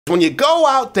So when you go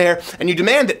out there and you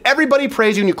demand that everybody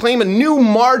praise you and you claim a new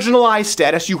marginalized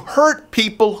status, you hurt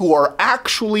people who are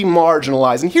actually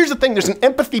marginalized. And here's the thing, there's an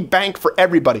empathy bank for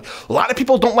everybody. A lot of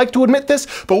people don't like to admit this,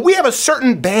 but we have a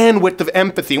certain bandwidth of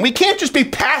empathy. And we can't just be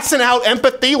passing out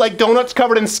empathy like donuts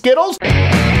covered in Skittles.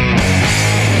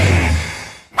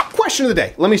 Question of the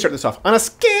day. Let me start this off. On a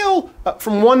scale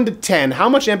from 1 to 10, how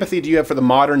much empathy do you have for the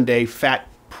modern day fat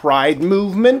pride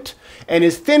movement? And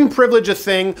is thin privilege a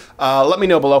thing? Let me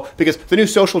know below, because the new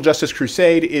social justice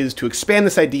crusade is to expand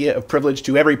this idea of privilege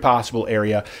to every possible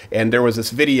area. And there was this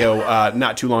video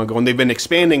not too long ago, and they've been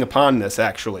expanding upon this,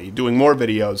 actually, doing more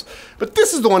videos. But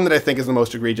this is the one that I think is the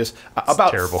most egregious,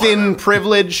 about terrible. Thin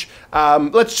privilege.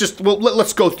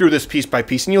 Let's go through this piece by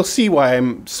piece, and you'll see why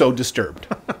I'm so disturbed.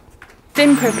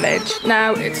 Thin privilege.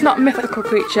 Now, it's not a mythical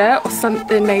creature or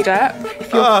something made up.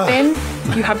 If you're thin,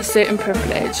 you have a certain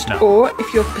privilege. No. Or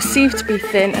if you're perceived to be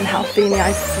thin and healthy in the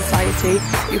eyes of society,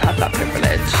 you have that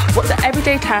privilege. The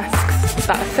everyday tasks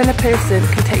that a thinner person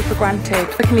can take for granted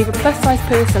can leave a plus-size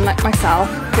person like myself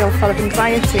feel full of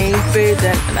anxiety,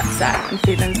 burden and upset and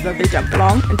feelings as though they don't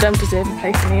belong and don't deserve a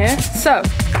place in the earth. So,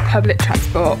 public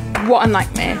transport. What a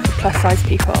nightmare for plus-size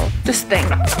people. Just think,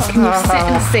 can you sit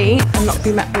in a seat and not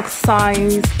be met with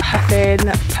sighs, huffing,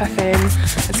 puffing,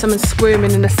 and someone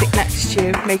squirming in the seat next to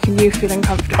you, making you feel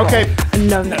uncomfortable? Okay. And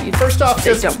knowing that you First off,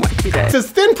 they don't want you there.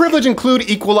 Does thin privilege include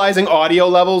equalizing audio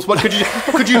levels? What could you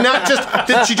not just,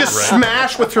 did she just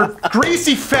smash with her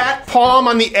greasy fat palm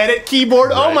on the edit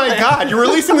keyboard? Oh my God, you're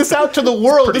releasing this out to the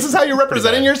world. This is how you're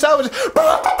representing yourself?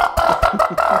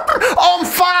 Oh, I'm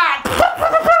fat!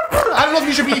 I don't know if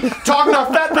you should be talking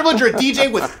about fat privilege or a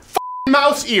DJ with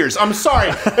mouse ears. I'm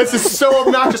sorry. This is so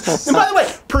obnoxious. And by the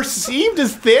way, perceived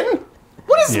as thin?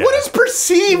 What is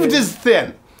perceived as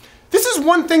thin? This is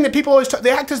one thing that people always talk.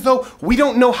 They act as though we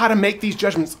don't know how to make these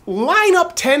judgments. Line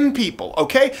up 10 people,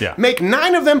 okay? Yeah. Make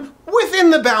 9 of them within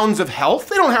the bounds of health.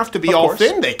 They don't have to be all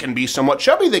thin. They can be somewhat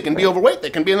chubby. They can be overweight. They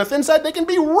can be on the thin side. They can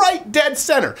be right dead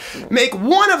center. Make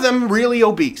 1 of them really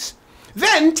obese.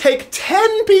 Then take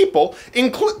 10 people,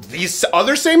 include these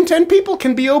other same 10 people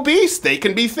can be obese, they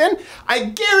can be thin. I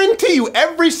guarantee you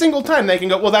every single time they can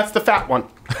go, well, that's the fat one.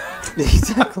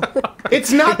 Exactly.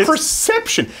 It's not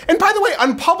perception. And by the way,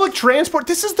 on public transport,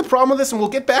 this is the problem with this, and we'll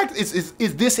get back, is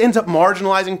this ends up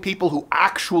marginalizing people who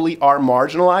actually are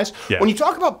marginalized. Yeah. When you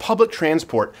talk about public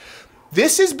transport,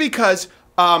 this is because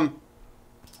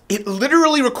it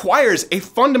literally requires a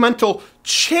fundamental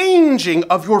changing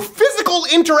of your physical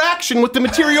interaction with the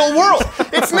material world.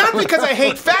 It's not because I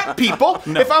hate fat people.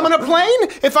 No. If I'm on a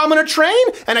plane, if I'm on a train,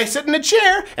 and I sit in a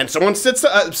chair, and someone sits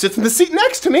in the seat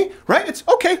next to me, right? It's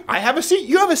okay, I have a seat,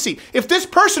 you have a seat. If this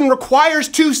person requires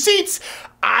 2 seats,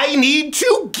 I need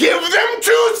to give them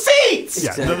 2 seats!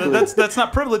 Yeah, that's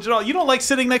not privilege at all. You don't like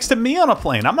sitting next to me on a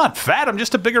plane. I'm not fat, I'm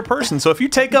just a bigger person. So if you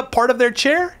take up part of their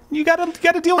chair, you gotta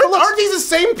deal with the looks. Aren't these the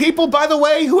same people, by the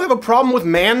way, who have a problem with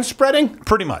man-spreading?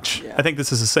 Pretty much. Yeah. I think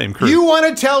this is the same crew. You want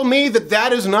to tell me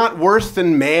that is not worse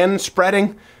than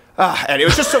man-spreading? And it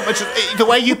was just so much the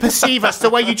way you perceive us, the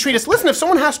way you treat us. Listen, if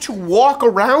someone has to walk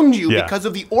around you because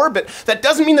of the orbit, that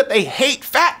doesn't mean that they hate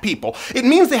fat people. It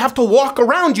means they have to walk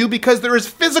around you because there is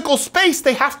physical space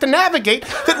they have to navigate.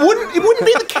 It wouldn't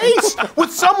be the case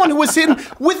with someone who was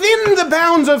within the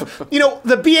bounds of,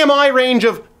 the BMI range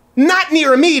of not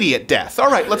near immediate death.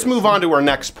 All right, let's move on to our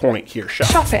next point here,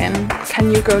 Shopping.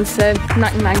 Can you go into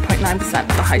 99.9%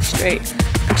 of the high street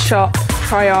and shop,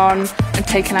 try on, and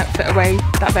take an outfit away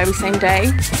that very same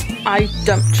day? I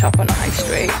don't shop on the high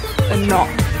street and not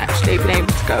actually been able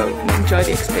to go and enjoy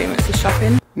the experience of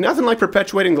shopping. Nothing like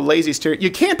perpetuating the lazy stereotype.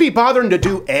 You can't be bothering to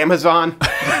do Amazon.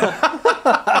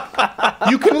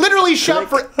 You can literally shop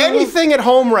for anything at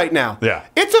home right now. Yeah.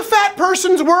 It's a fat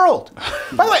person's world.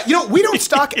 By the way, we don't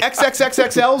stock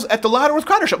XXXXLs at the Loudworth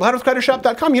Crowder Shop,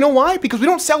 loudworthcrowdershop.com. You know why? Because we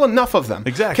don't sell enough of them.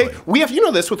 Exactly. Okay? We have,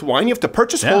 this with wine, you have to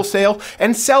purchase wholesale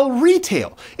and sell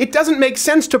retail. It doesn't make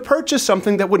sense to purchase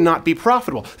something that would not be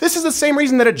profitable. This is the same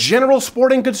reason that a general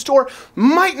sporting goods store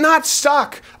might not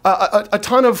stock a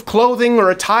ton of clothing or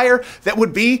attire that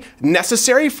would be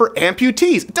necessary for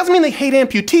amputees. It doesn't mean they hate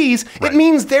amputees. Right. It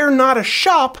means they're not a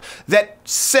shop that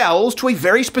sells to a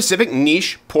very specific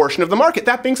niche portion of the market.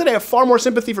 That being said, I have far more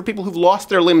sympathy for people who've lost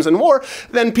their limbs in war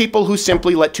than people who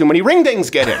simply let too many ring-dings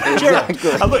get in.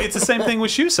 Exactly. Look, it's the same thing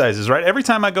with shoe sizes, right? Every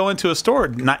time I go into a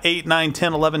store, 8, 9,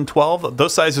 10, 11, 12,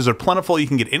 those sizes are plentiful. You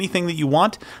can get anything that you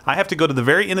want. I have to go to the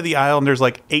very end of the aisle, and there's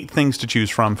like 8 things to choose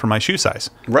from for my shoe size.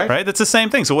 Right? That's the same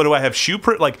thing. So what do I have?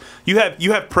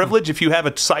 You have privilege if you have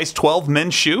a size 12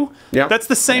 men's shoe. Yeah. That's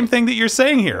the same thing that you're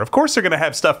saying here. Of course they're going to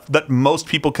have stuff that most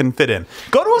people can fit in.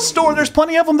 Go to a store. There's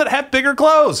plenty of them that have bigger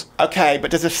clothes. Okay,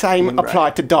 but does the same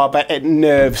apply to diabetic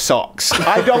nerve socks?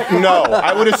 I don't know.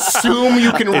 I would assume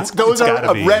you can. Those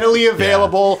are readily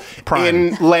available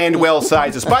in Landwell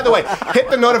sizes. By the way, hit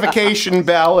the notification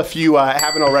bell if you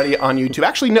haven't already on YouTube.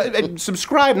 Actually,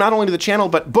 subscribe not only to the channel,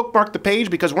 but bookmark the page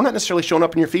because we're not necessarily showing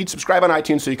up in your feed. Subscribe on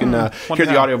iTunes so you can hear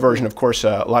the audio version. Of course,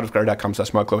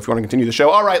 liveofgutter.com/mugclo if you want to continue the show.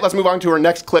 All right, let's move on to our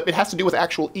next clip. It has to do with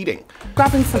actual eating.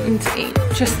 Grabbing something to eat.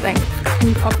 Just think, can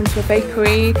you pop into a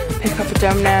bakery, pick up a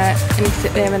donut, and you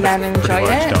sit there and then enjoy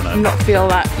it, and not feel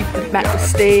that you've met with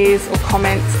stares or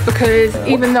comments? Because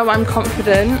even though I'm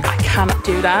confident, I cannot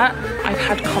do that. I've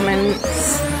had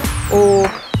comments or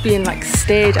being like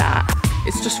stared at.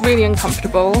 It's just really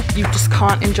uncomfortable. You just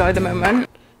can't enjoy the moment.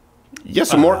 Yes,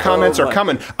 some more comments are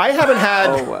coming. I haven't had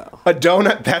a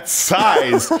donut that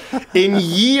size in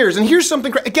years. And here's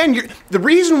something, again, the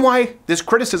reason why this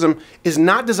criticism is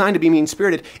not designed to be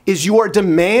mean-spirited is you are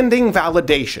demanding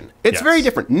validation. It's very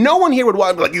different. No one here would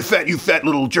want to be like, you fat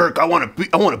little jerk, I want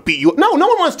to beat you up. No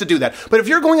one wants to do that. But if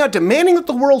you're going out demanding that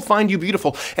the world find you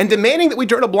beautiful and demanding that we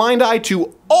turn a blind eye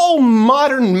to all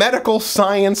modern medical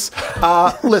science,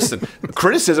 listen,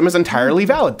 criticism is entirely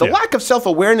valid. The lack of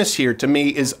self-awareness here, to me,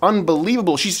 is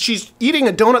unbelievable. She's eating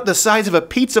a donut the size of a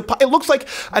pizza pie. It looks like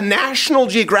a National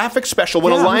Geographic special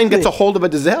when a lion gets a hold of a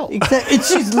gazelle. Exactly.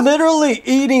 She's literally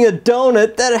eating a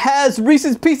donut that has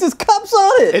Reese's Pieces cups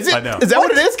on it. Is it? I know. Is that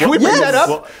what it is? Can we bring that up?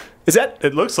 Well, is that?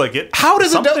 It looks like it. How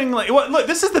does it? Look,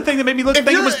 this is the thing that made me think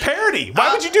it was parody.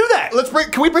 Why would you do that?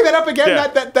 Can we bring that up again? Yeah.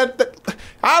 That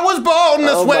I was born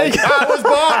this way. I was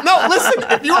born. No, listen.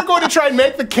 If you are going to try and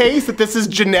make the case that this is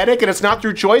genetic and it's not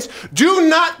through choice, do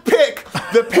not pick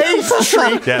the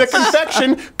pastry, the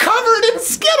confection covered in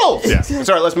Skittles. Yeah.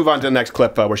 Sorry. Let's move on to the next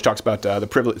clip where she talks about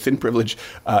the thin privilege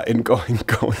in going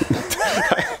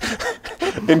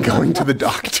in going to the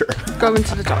doctor. Going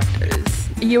to the doctors.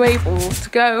 Are you able to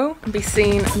go and be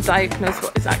seen and diagnose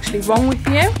what is actually wrong with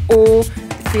you? Or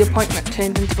is the appointment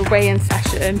turned into a weigh-in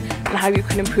session and how you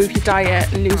can improve your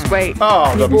diet and lose weight?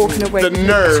 Oh, and you're walking away with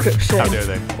nerve. a prescription How dare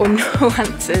they? or no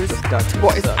answers to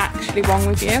what is actually wrong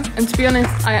with you. And to be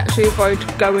honest, I actually avoid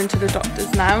going to the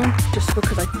doctors now just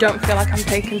because I don't feel like I'm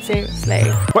taken seriously.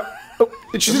 What?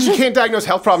 She says you can't diagnose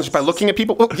health problems just by looking at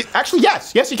people. Well, actually,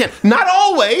 yes, you can. Not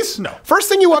always. No. First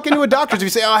thing you walk into a doctor's, if you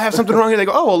say, "Oh, I have something wrong here," they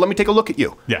go, "Oh, well, let me take a look at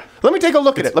you." Yeah. Let me take a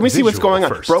look at it. Let me see what's going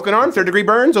on. first. Broken arm, third-degree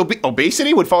burns,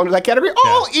 obesity would fall into that category.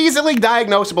 All easily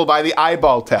diagnosable by the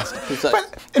eyeball test.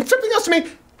 But and something else to me,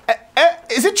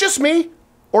 is it just me,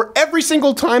 or every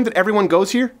single time that everyone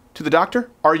goes here to the doctor,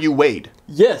 are you weighed?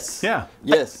 Yes. Yeah.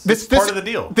 Yes. This part of the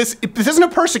deal. This isn't a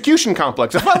persecution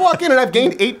complex. If I walk in and I've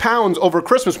gained 8 pounds over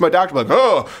Christmas, my doctor will be like,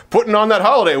 "Oh, putting on that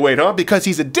holiday weight, huh?" Because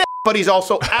he's a dick, but he's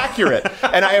also accurate,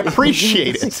 and I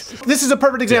appreciate it. This is a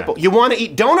perfect example. You want to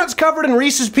eat donuts covered in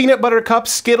Reese's peanut butter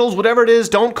cups, Skittles, whatever it is.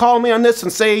 Don't call me on this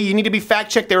and say you need to be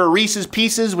fact-checked. There are Reese's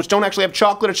Pieces, which don't actually have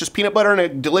chocolate. It's just peanut butter and a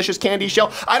delicious candy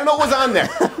shell. I don't know what was on there.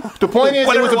 The point is,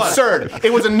 it was absurd.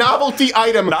 It was a novelty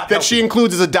item that she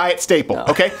includes as a diet staple,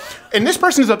 okay? And this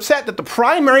person is upset that the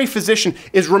primary physician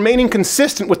is remaining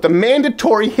consistent with the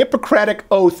mandatory Hippocratic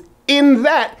oath in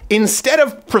that instead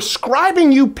of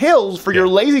prescribing you pills for your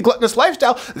lazy, gluttonous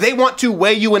lifestyle, they want to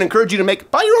weigh you and encourage you to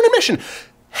make, by your own admission,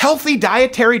 healthy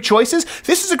dietary choices.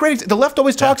 This is a great, the left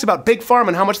always talks about Big Pharma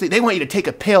and how much they want you to take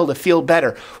a pill to feel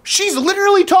better. She's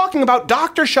literally talking about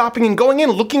doctor shopping and going in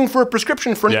looking for a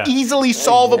prescription for an easily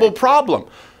solvable problem.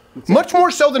 Much more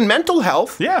so than mental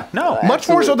health. Yeah, no. Much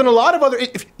more so than a lot of other.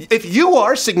 If you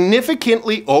are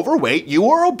significantly overweight, you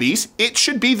are obese, it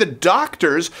should be the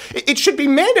doctor's, it should be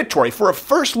mandatory for a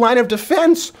first line of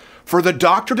defense for the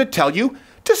doctor to tell you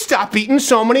to stop eating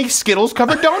so many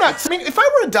Skittles-covered donuts. I mean, if I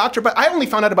were a doctor, but I only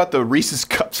found out about the Reese's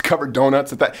Cups-covered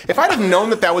donuts. If I'd have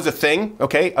known that was a thing,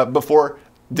 okay, before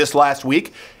this last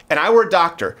week, and I were a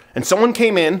doctor, and someone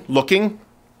came in looking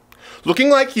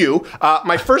like you,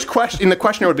 my first question in the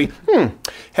questionnaire would be,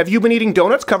 have you been eating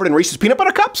donuts covered in Reese's peanut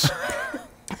butter cups?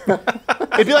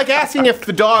 It'd be like asking if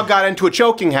the dog got into a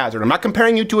choking hazard. I'm not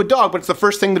comparing you to a dog, but it's the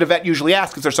first thing that a vet usually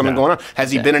asks. Is there something going on?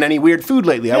 Has he been in any weird food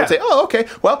lately? I would say, oh, okay.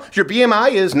 Well, your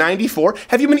BMI is 94.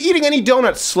 Have you been eating any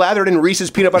donuts slathered in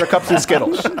Reese's peanut butter cups and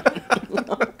Skittles?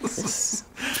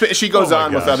 She goes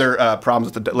on with other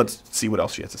problems. Let's see what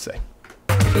else she has to say.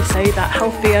 We say that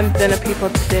healthy and thinner people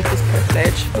deserve this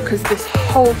privilege because this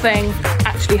whole thing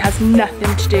actually has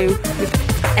nothing to do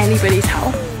with anybody's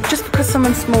health. Just because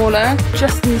someone's smaller,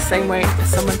 just in the same way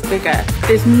as someone's bigger,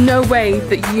 there's no way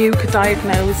that you could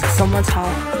diagnose someone's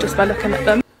health just by looking at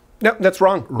them. No, that's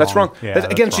wrong. That's wrong. Yeah,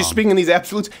 Again, she's speaking in these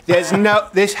absolutes.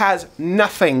 This has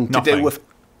nothing to do with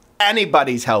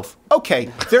anybody's health.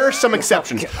 Okay, there are some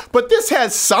exceptions, but this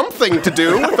has something to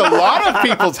do with a lot of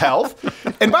people's health.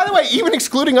 And by the way, even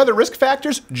excluding other risk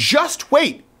factors, just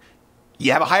wait.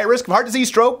 You have a higher risk of heart disease,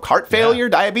 stroke, heart failure,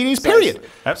 diabetes, period.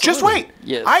 Absolutely. Just wait.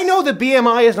 Yes. I know that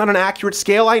BMI is not an accurate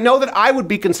scale. I know that I would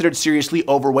be considered seriously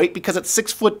overweight because at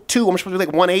 6'2", I'm supposed to be like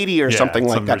 180 or something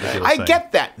like that. I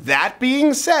get that. That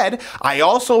being said, I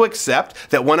also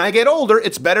accept that when I get older,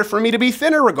 it's better for me to be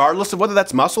thinner, regardless of whether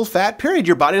that's muscle, fat, period.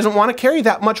 Your body doesn't want to carry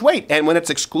that much weight. And when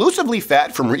it's exclusively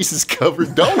fat from Reese's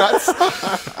Covered Donuts,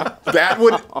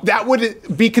 that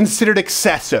would be considered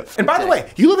excessive. And by the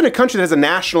way, you live in a country that has a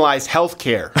nationalized health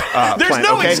care There's plan,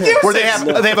 no excuses. where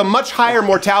they have a much higher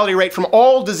mortality rate from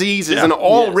all diseases and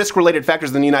all risk-related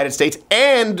factors than the United States,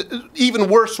 and even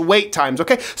worse wait times.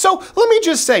 Okay, so let me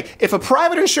just say, if a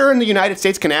private insurer in the United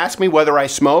States can ask me whether I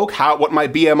smoke, what my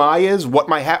BMI is,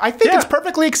 I think it's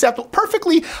perfectly acceptable,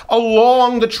 perfectly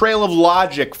along the trail of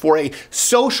logic for a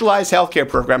socialized healthcare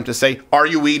program to say, "Are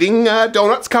you eating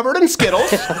donuts covered in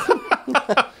Skittles?"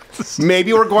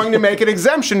 Maybe we're going to make an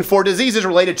exemption for diseases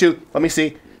related to, let me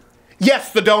see.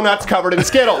 Yes, the donuts covered in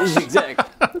Skittles. Exactly.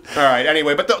 All right,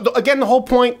 anyway, but again, the whole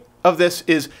point of this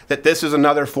is that this is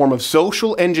another form of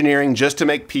social engineering just to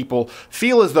make people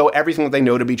feel as though everything that they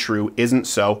know to be true isn't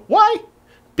so. Why?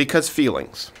 Because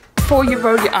feelings. Before you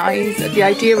roll your eyes at the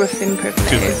idea of thin privilege,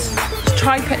 just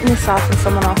try putting yourself in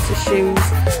someone else's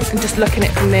shoes and just looking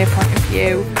at it from their point of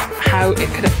view, how it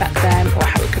could affect them or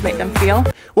how it could make them feel.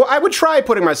 Well, I would try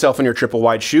putting myself in your triple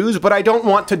wide shoes, but I don't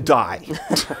want to die.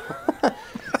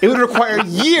 It would require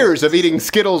years of eating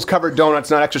Skittles-covered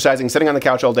donuts, not exercising, sitting on the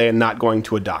couch all day, and not going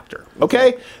to a doctor.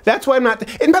 Okay? That's why I'm not...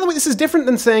 And by the way, this is different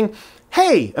than saying,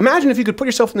 hey, imagine if you could put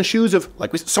yourself in the shoes of,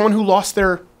 like, someone who lost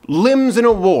their limbs in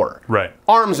a war. Right.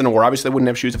 Arms in a war. Obviously, they wouldn't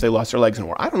have shoes if they lost their legs in a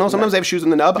war. I don't know. Sometimes they have shoes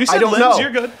in the nub. You said I don't limbs, know. You're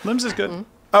good. Limbs is good. Mm-hmm.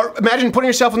 Or imagine putting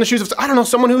yourself in the shoes of, I don't know,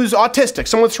 someone who's autistic,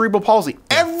 someone with cerebral palsy.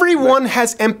 Everyone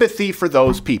has empathy for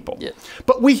those people. Yes.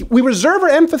 But we reserve our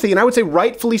empathy, and I would say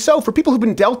rightfully so, for people who've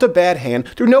been dealt a bad hand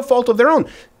through no fault of their own.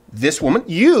 This woman,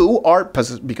 you are,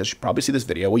 because you probably see this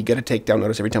video, we get a takedown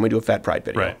notice every time we do a Fat Pride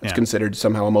video. Right, It's considered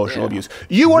somehow emotional abuse.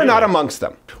 You are not amongst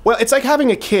them. Well, it's like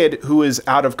having a kid who is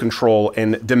out of control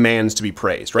and demands to be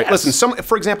praised, right? Yes. Listen,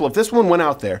 for example, if this woman went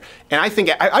out there, and I think,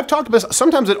 I've talked about this,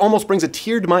 sometimes it almost brings a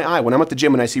tear to my eye when I'm at the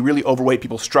gym and I see really overweight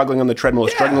people struggling on the treadmill,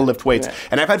 struggling to lift weights.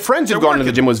 And I've had friends who've gone to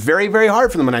the gym, it was very, very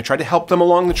hard for them, and I tried to help them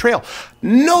along the trail.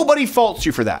 Nobody faults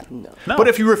you for that. No. But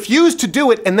if you refuse to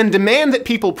do it and then demand that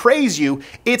people praise you,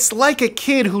 it's like a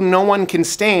kid who no one can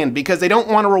stand because they don't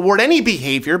want to reward any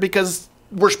behavior because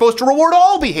we're supposed to reward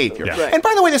all behavior. Yeah. And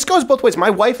by the way, this goes both ways. My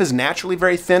wife is naturally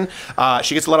very thin.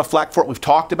 She gets a lot of flack for it. We've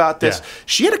talked about this. Yeah.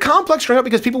 She had a complex growing up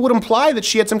because people would imply that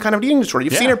she had some kind of eating disorder.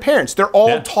 You've seen her parents. They're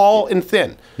all tall and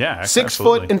thin. Yeah, 6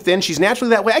 absolutely. foot and thin. She's naturally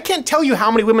that way. I can't tell you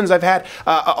how many women I've had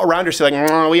around her say,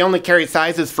 like, we only carry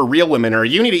sizes for real women, or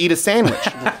you need to eat a sandwich.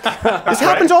 This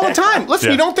happens all the time.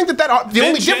 Listen, you don't think that the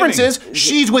only difference is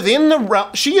she's within the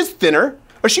realm. She is thinner.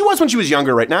 Or she was when she was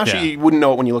younger. Right now, she wouldn't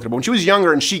know it when you look at her. But when she was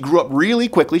younger and she grew up really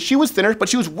quickly, she was thinner, but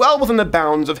she was well within the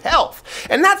bounds of health.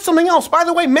 And that's something else. By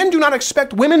the way, men do not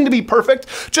expect women to be perfect,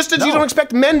 just as you don't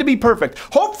expect men to be perfect.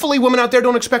 Hopefully, women out there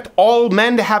don't expect all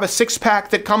men to have a six-pack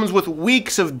that comes with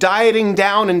weeks of dieting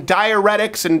down and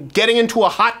diuretics and getting into a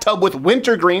hot tub with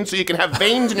wintergreen so you can have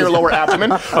veins in your lower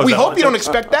abdomen. We hope you don't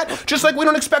expect that, just like we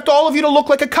don't expect all of you to look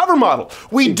like a cover model.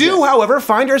 We do, however,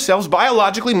 find ourselves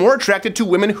biologically more attracted to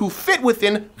women who fit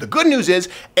within, the good news is,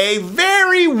 a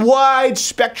very wide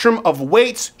spectrum of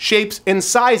weights, shapes, and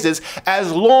sizes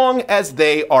as long as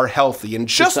they are healthy. And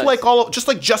just like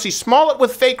Jussie Smollett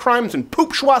with fake crimes and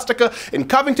poop swastika in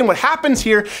Covington, what happens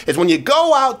here is when you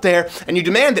go out there and you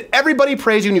demand that everybody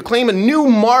praise you and you claim a new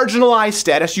marginalized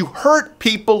status, you hurt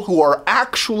people who are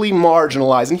actually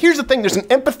marginalized. And here's the thing, there's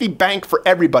an empathy bank for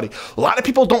everybody. A lot of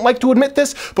people don't like to admit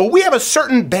this, but we have a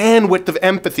certain bandwidth of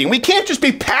empathy. And we can't just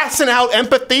be passing out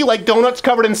empathy like donuts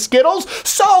covered in Skittles.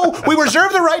 So we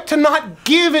reserve the right to not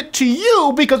give it to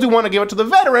you because we want to give it to the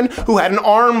veteran who had an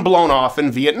arm blown off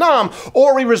in Vietnam.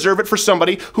 Or we reserve it for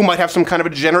somebody who might have some kind of a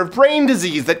degenerative brain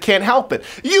disease that can't help it.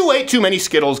 You ate too many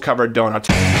Skittles covered donuts.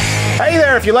 Hey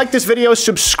there, if you like this video,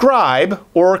 subscribe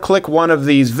or click one of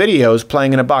these videos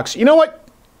playing in a box. You know what?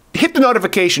 Hit the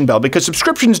notification bell, because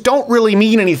subscriptions don't really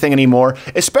mean anything anymore,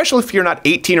 especially if you're not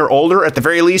 18 or older, at the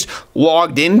very least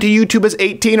logged into YouTube as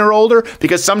 18 or older,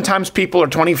 because sometimes people are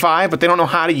 25 but they don't know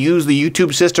how to use the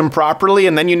YouTube system properly,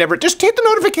 and then just hit the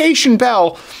notification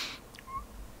bell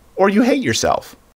or you hate yourself.